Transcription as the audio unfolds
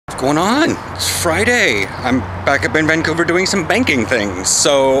going on? It's Friday. I'm back up in Vancouver doing some banking things,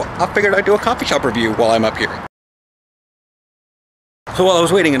 so I figured I'd do a coffee shop review while I'm up here. So while I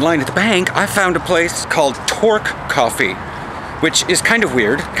was waiting in line at the bank, I found a place called Torque Coffee, which is kind of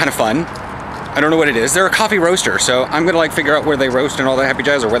weird, kind of fun. I don't know what it is. They're a coffee roaster, so I'm gonna like figure out where they roast and all that happy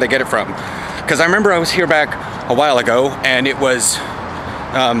jazz, or where they get it from. Because I remember I was here back a while ago, and it was,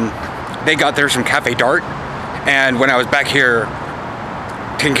 they got theirs from Cafe Dart, and when I was back here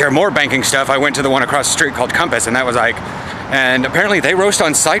taking care of more banking stuff, I went to the one across the street called Compass, and that was like, and apparently they roast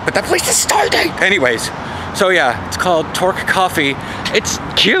on site, but that place is starting. Anyways, so yeah, it's called Torque Coffee. It's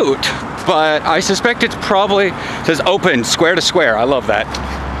cute, but I suspect it's probably, it says open square to square. I love that.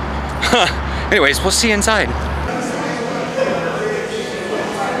 Anyways, we'll see inside.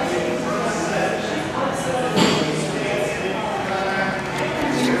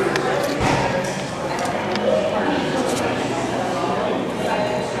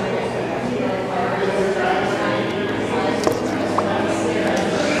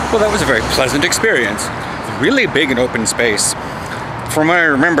 Well, that was a very pleasant experience. Really big and open space. From what I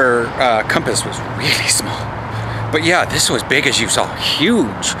remember, Compass was really small. But yeah, this was big as you saw,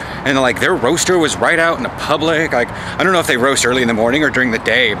 huge. And like their roaster was right out in the public. Like, I don't know if they roast early in the morning or during the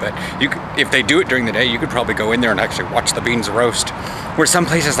day, but you could, if they do it during the day, you could probably go in there and actually watch the beans roast. Where some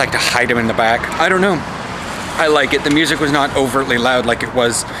places like to hide them in the back. I don't know. I like it. The music was not overtly loud like it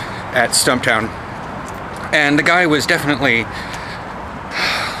was at Stumptown. And the guy was definitely,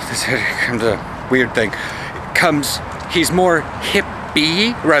 this comes a weird thing. He's more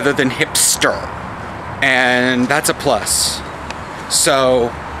hippie rather than hipster. And that's a plus. So,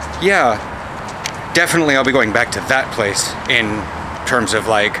 yeah, definitely I'll be going back to that place in terms of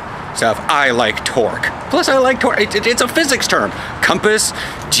like stuff. I like torque. Plus I like torque. It's a physics term. Compass,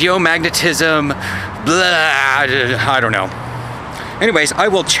 geomagnetism, blah, I don't know. Anyways, I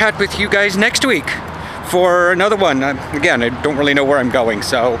will chat with you guys next week for another one. Again, I don't really know where I'm going,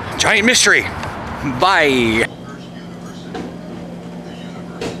 so giant mystery. Bye.